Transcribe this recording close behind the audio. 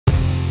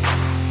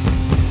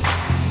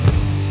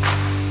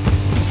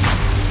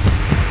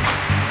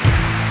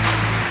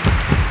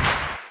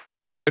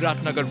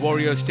Viratnagar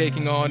Warriors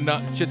taking on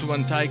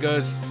Chitwan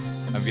Tigers,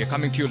 and we are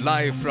coming to you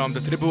live from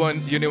the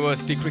Tribhuvan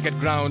University Cricket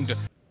Ground.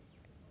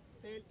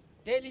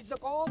 Tail is the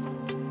call.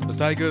 The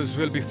Tigers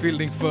will be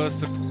fielding first.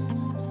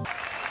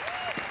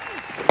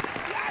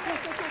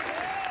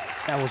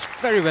 That was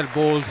very well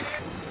bowled.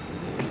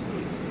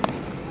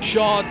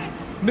 Shot,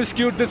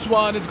 miscued this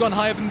one, it's gone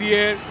high up in the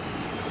air.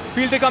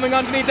 Fielder coming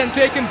underneath and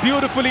taken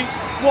beautifully.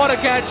 What a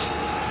catch.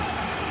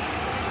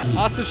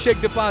 After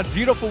Sheikh departs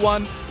 0 for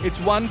 1, it's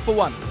 1 for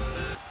 1.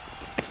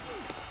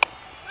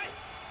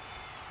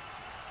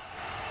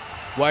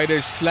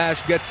 Wideish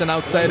slash gets an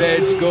outside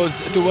edge, goes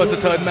towards the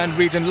third man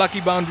region.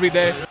 Lucky boundary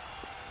there.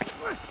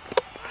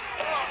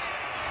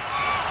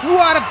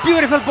 What a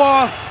beautiful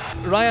ball.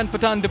 Ryan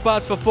Pathan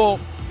departs for 4,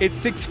 it's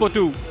 6 for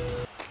 2.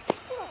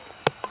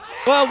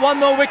 Well, one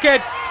more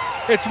wicket.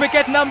 It's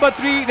wicket number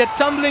 3. They're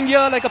tumbling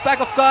here like a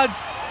pack of cards.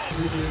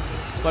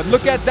 But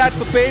look at that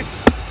for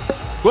pace.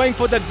 Going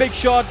for that big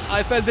shot.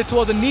 I felt it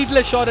was a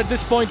needless shot at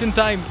this point in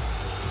time.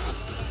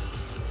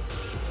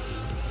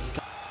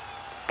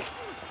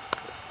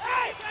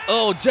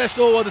 Oh, just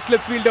over the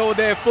slip fielder over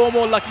there. 4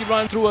 more lucky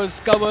run through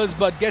covers,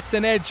 but gets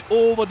an edge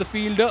over the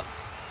fielder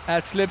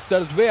at slips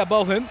that is way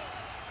above him.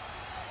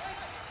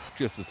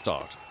 Just the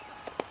start,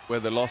 where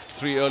they lost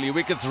 3 early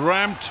wickets.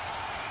 Ramped.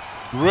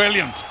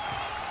 Brilliant.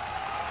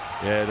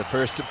 Yeah, the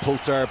first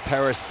Pulsar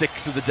power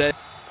 6 of the day.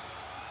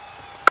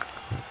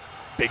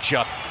 Big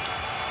shot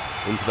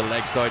into the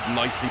leg side,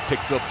 nicely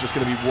picked up. Just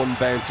going to be one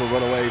bounce or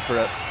run away for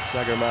a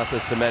Sagarmatha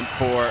cement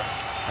 4.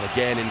 And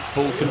again, in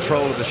full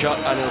control of the shot,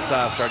 Anil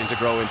Saha starting to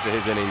grow into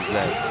his innings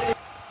now.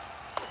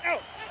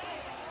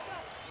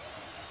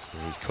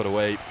 He's cut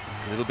away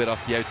a little bit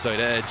off the outside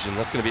edge, and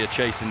that's going to be a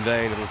chase in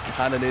vain. It'll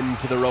cannon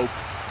into the rope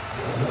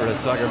for a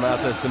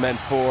Sagarmatha cement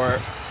 4.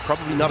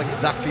 Probably not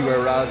exactly where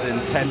Raza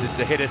intended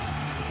to hit it,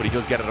 but he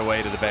does get it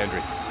away to the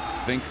boundary.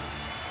 Think.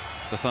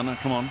 Dasana,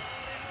 come on.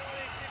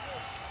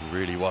 He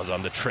really was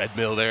on the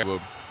treadmill there.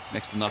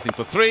 Next to nothing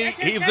for 3.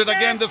 Heaves it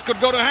again. This could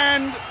go to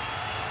hand.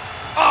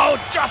 Oh,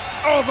 just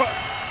over.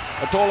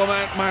 A taller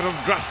man might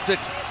have grasped it.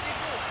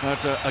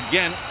 But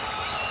again,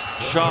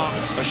 Shah,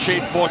 a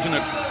shade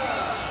fortunate.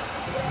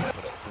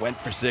 Went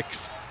for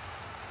 6.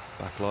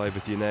 Back live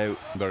with you now.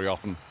 Very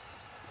often.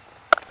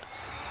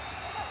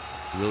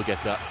 Will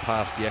get that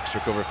past the extra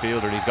cover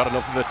fielder, and he's got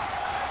enough of it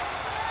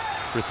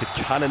for it to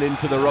cannon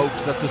into the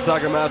ropes. That's a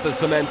Sagarmatha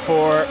cement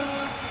 4.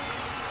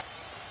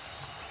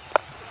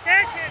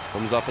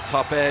 Comes off a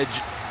top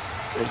edge.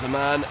 There's a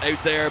man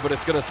out there, but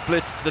it's going to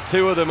split the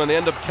two of them, and they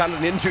end up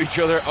cannoning into each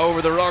other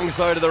over the wrong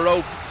side of the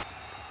rope.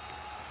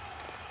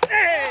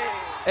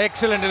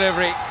 Excellent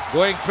delivery.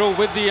 Going through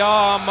with the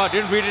arm.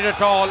 Didn't read it at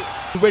all.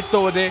 Width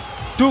over there,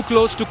 too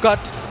close to cut,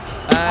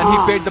 and he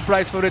paid the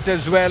price for it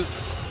as well.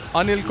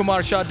 Anil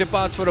Kumar Shah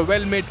departs for a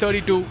well-made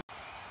 32.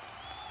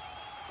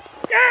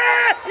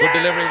 Good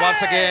delivery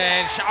once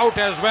again. Shout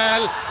as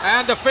well.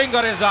 And the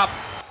finger is up.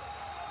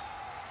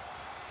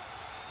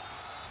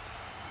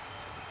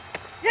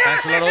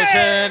 Angela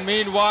Roshan,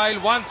 meanwhile,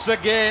 once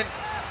again,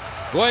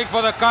 going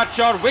for the cut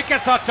shot.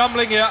 Wickets are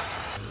tumbling here.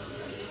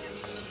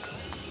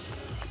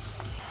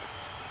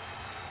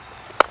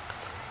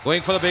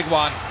 Going for the big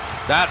one.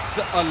 That's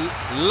a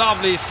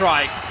lovely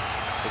strike.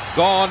 It's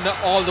gone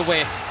all the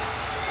way.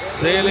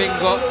 Sailing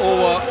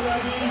over.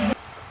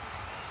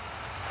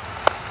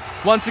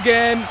 Once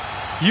again,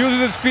 uses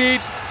his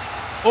feet,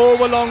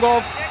 over long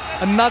off,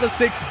 another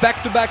 6,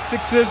 back-to-back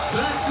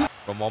 6s.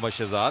 From Mohammad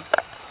Shahzad.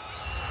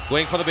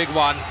 Going for the big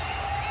one.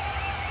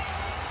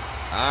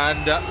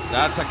 And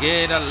that's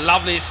again a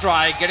lovely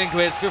strike, getting to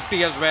his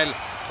 50 as well,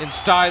 in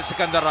style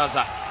Sikandar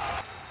Raza.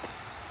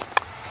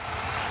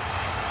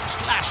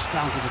 Slash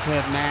down to the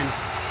third man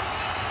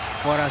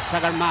for a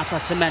Sagarmatha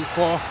cement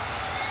 4.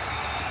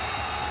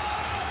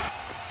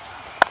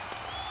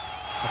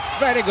 A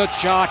very good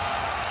shot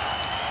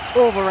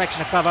over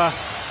extra cover.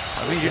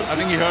 I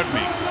think he heard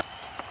me.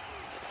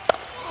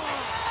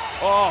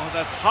 Oh,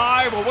 that's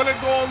high, but will it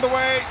go all the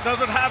way? Does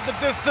it have the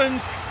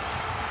distance?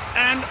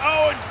 And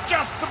oh, it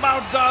just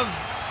about does.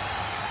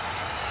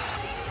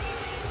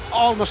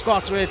 Almost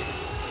got through it.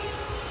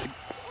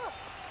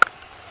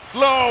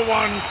 Low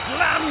one,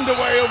 slammed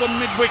away over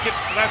mid-wicket.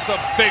 That's a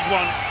big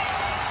one.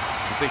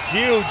 It's a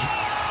huge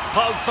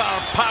Pulsar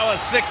power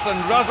 6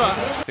 and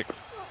Raza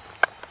 6.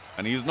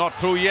 And he's not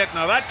through yet.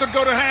 Now that could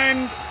go to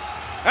hand.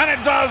 And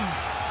it does.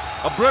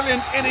 A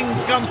brilliant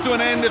innings comes to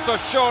an end. It's a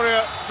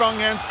Shaurya strong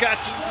hands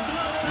catch.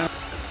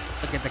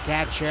 Look at the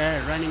catch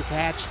here, running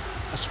catch.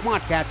 A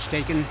smart catch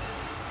taken.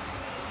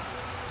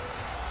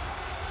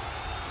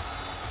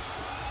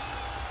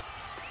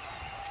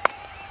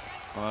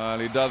 Well,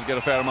 he does get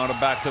a fair amount of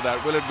bat to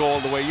that. Will it go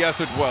all the way?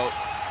 Yes, it will.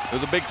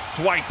 There's a big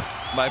swipe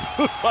by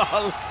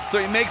Pulsar, so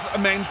he makes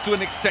amends to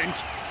an extent.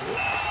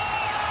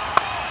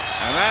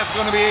 And that's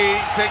going to be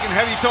taking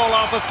heavy toll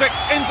off a 6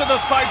 into the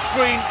side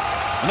screen.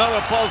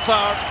 Another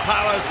Pulsar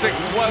power 6.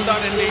 Well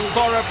done indeed.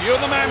 Saurabh, you're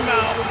the man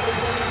now.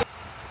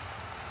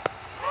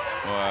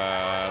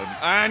 Well,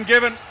 and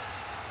given.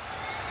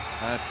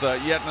 That's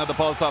yet another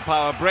Pulsar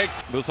power break.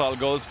 Bhusal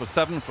goes for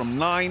 7 from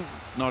 9.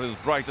 Not his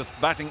brightest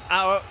batting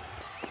hour.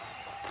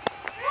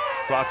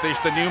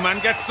 Pratish, the new man,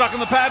 gets stuck in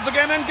the pads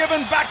again and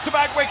given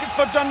back-to-back wickets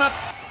for Jannat.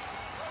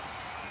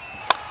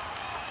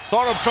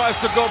 Saurabh tries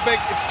to go big.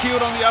 It's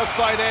cued on the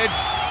outside edge.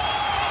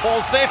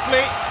 Falls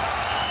safely.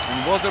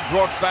 And was it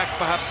brought back?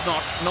 Perhaps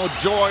not. No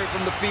joy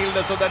from the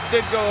fielder, so that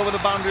did go over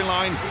the boundary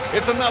line.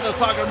 It's another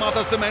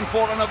Sagarmatha cement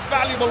 4 and a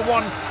valuable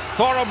one.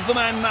 Saurabh's the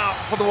man now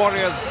for the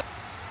Warriors.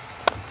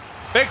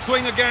 Big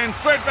swing again,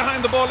 straight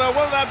behind the bowler.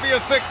 Will that be a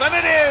 6? And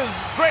it is!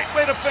 Great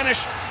way to finish.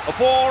 A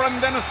 4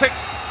 and then a 6.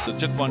 The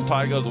Chitwan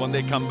Tigers, when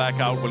they come back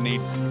out, will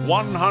need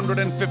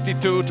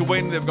 152 to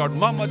win. They've got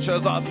Mohammad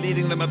Shahzad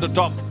leading them at the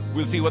top.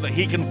 We'll see whether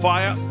he can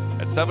fire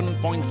at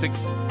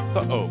 7.6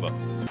 per over.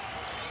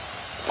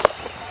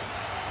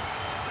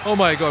 Oh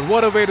my God,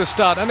 what a way to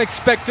start.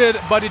 Unexpected,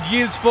 but it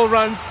yields 4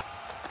 runs.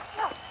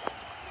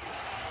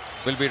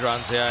 Will be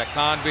runs here.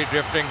 Can't be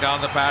drifting down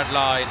the pad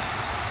line.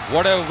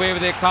 Whatever way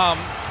they come,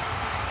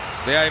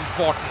 they are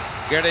important.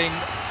 Getting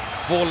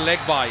 4 leg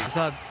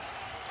buys.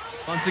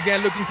 Once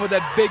again looking for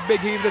that big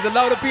heave. There's a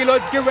loud appeal.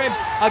 It's given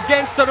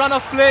against the run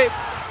of play.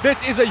 This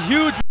is a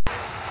huge.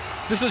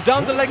 This is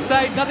down the leg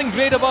side. Nothing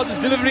great about this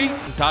delivery.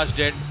 Touched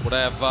it. Would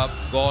have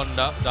gone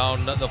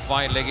down the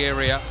fine leg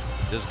area.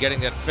 Just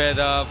getting that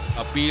feather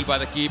appeal by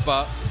the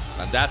keeper.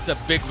 And that's a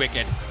big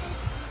wicket.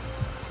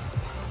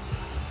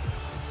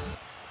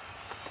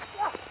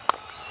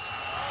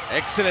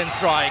 Excellent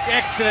strike.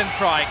 Excellent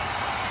strike.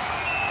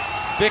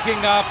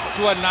 Picking up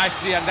to a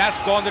nicely, and that's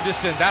gone the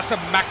distance. That's a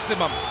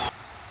maximum.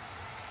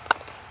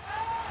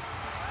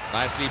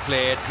 Nicely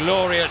played.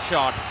 Glorious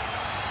shot.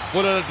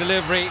 Full of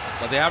delivery,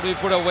 but they have to be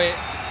put away.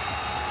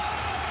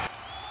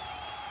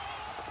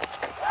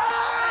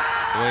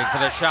 Going for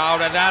the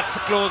shout, and that's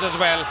close as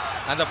well.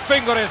 And the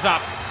finger is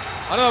up.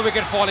 Another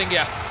wicket falling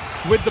here.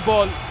 With the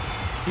ball,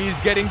 he's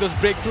getting those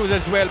breakthroughs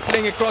as well.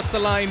 Playing across the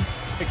line,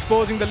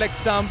 exposing the leg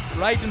stump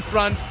right in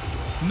front.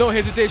 No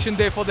hesitation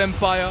there for the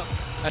umpire.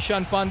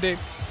 Ashan Pandey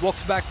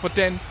walks back for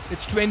 10.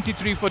 It's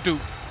 23 for 2.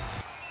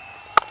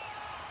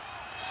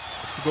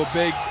 Has to go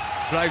big,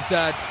 drives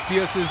that,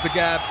 pierces the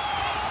gap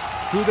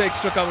through the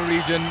extra cover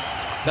region.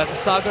 That's a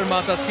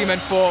Sagarmatha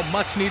cement 4,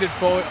 much needed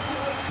for.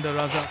 The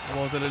Raza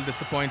was a little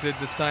disappointed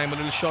this time, a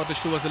little shortish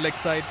towards the leg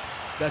side.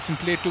 That's been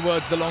played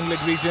towards the long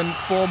leg region.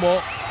 4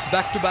 more,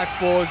 back-to-back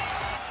 4s.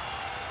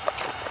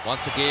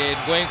 Once again,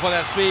 going for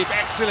that sweep.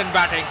 Excellent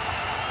batting.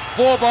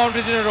 4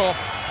 boundaries in a row.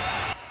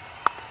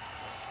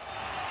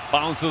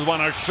 Bounces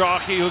one at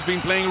Sharky, who's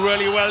been playing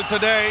really well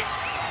today.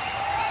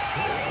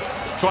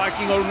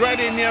 Striking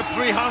already near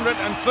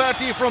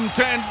 330 from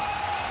 10.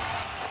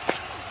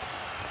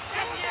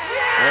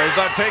 There's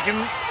that taken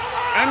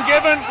and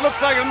given.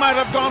 Looks like it might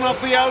have gone off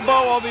the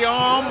elbow or the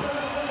arm.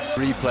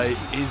 Replay,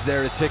 is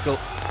there a tickle?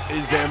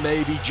 Is there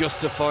maybe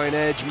just a fine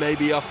edge,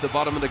 maybe off the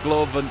bottom of the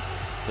glove, and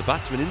the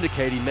batsman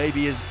indicating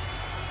maybe is...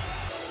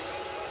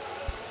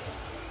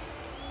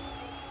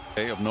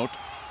 Of note.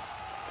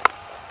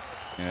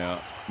 Yeah,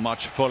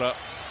 much fuller.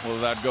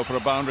 Will that go for a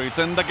boundary? It's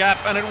in the gap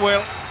and it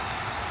will.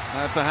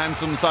 That's a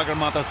handsome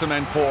Sagarmatha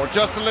cement 4.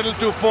 Just a little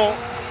too full.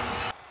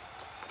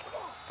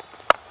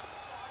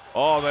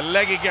 Oh, the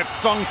leggy gets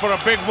stung for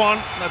a big one.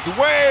 That's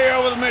way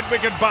over the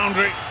mid-wicket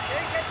boundary.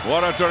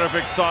 What a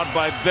terrific start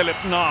by Dilip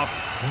Nath.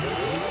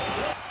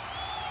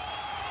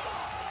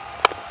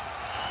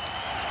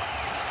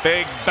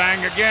 Big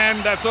bang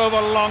again. That's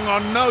over long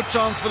on. No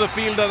chance for the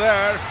fielder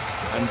there.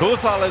 And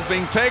Bhusal is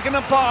being taken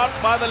apart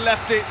by the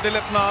lefty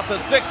Dilip Nath. A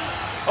 6,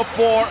 a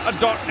 4, a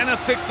dot and a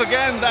 6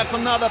 again. That's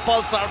another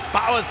Pulsar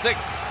power 6.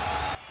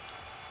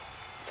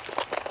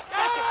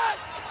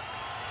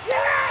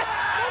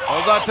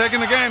 Was that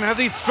taken again? Has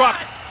he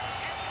struck?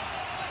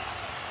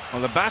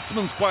 Well, the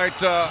batsman's quite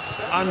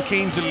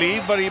unkeen to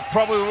leave, but he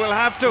probably will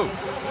have to.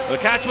 The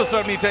catch was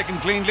certainly taken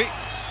cleanly.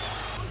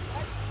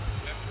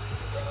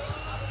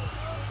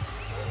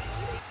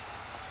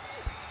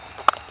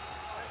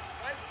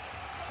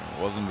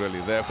 Wasn't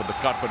really there for the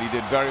cut, but he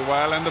did very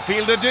well, and the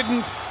fielder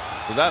didn't.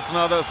 So that's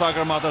another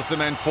Sagarmatha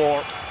cement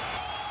 4.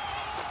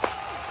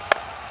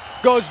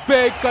 Goes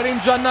big, Karim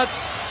Jannat.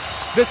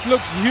 This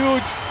looks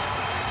huge.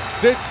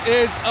 This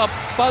is a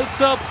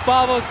Pulsar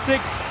power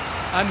 6,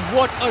 and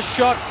what a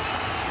shot.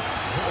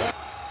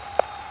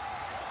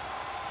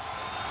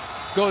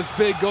 Goes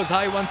big, goes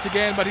high once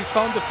again, but he's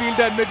found the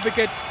fielder at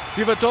mid-wicket.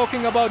 We were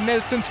talking about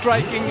Nelson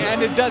striking,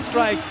 and it does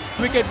strike.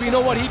 Wicket, we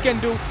know what he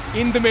can do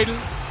in the middle.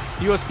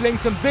 He was playing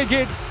some big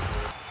hits.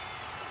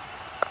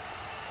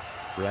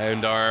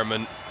 Round arm,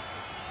 and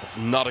it's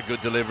not a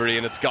good delivery,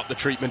 and it's got the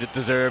treatment it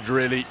deserved,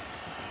 really.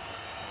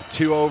 The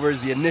 2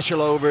 overs, the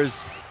initial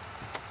overs.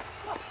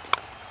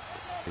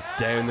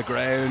 Down the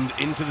ground,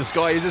 into the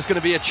sky. Is this going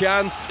to be a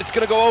chance? It's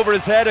going to go over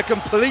his head. A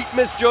complete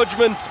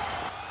misjudgment.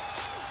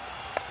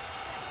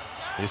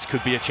 This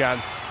could be a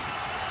chance.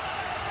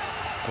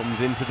 Comes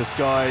into the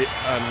sky,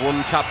 and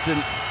one captain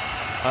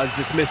has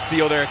dismissed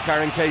the other.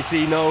 Karen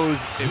KC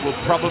knows it will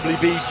probably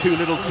be too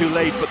little too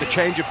late, but the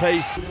change of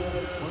pace.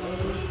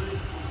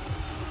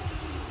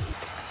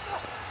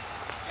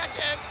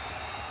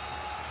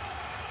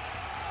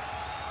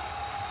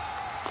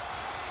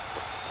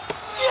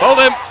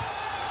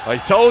 I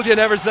told you,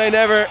 never say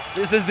never.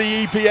 This is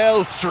the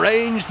EPL.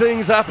 Strange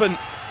things happen.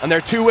 And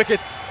they're 2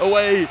 wickets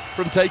away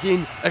from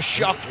taking a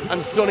shock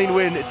and stunning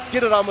win. It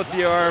skidded on with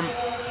the arm.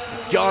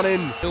 It's gone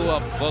in.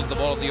 Bowled the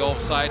ball on the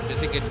offside,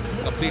 missing it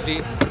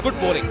completely. Good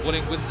bowling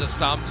with the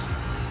stumps.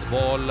 The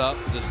ball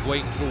just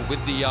going through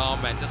with the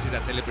arm, and just see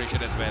that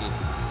celebration as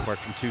well. Work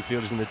from 2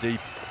 fielders in the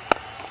deep.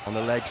 On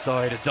the leg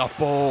side, a dot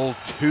ball.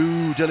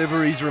 2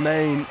 deliveries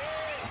remain.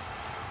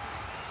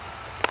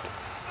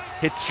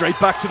 Hit straight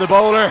back to the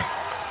bowler.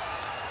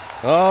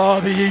 Oh,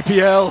 the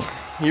EPL.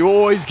 You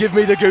always give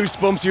me the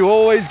goosebumps. You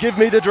always give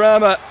me the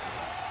drama.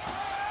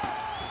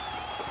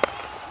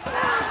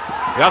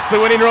 That's the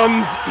winning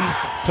runs.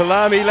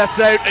 Palami lets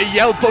out a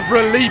yelp of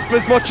relief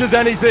as much as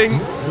anything.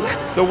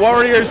 The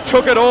Warriors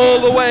took it all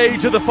the way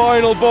to the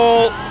final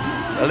ball.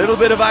 A little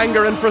bit of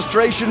anger and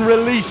frustration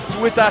released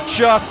with that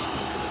shot.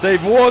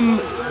 They've won,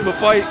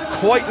 but by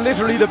quite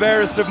literally the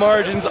barest of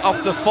margins,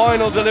 off the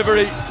final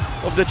delivery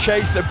of the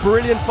chase. A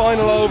brilliant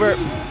final over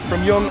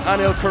from young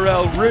Anil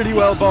Karel. Really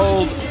well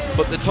bowled,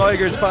 but the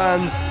Tigers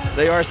fans,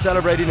 they are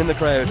celebrating in the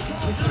crowd.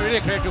 It's really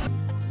great to...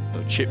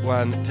 So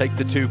Chitwan take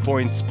the 2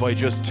 points by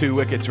just 2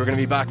 wickets. We're going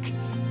to be back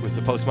with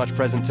the post-match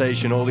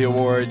presentation, all the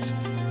awards.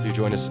 Do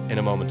join us in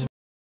a moment.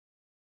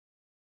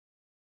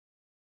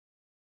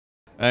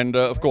 And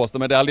of course, the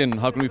medallion,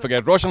 how can we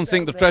forget? Roshan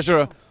Singh, the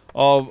treasurer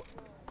of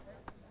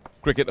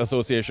Cricket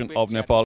Association of Nepal.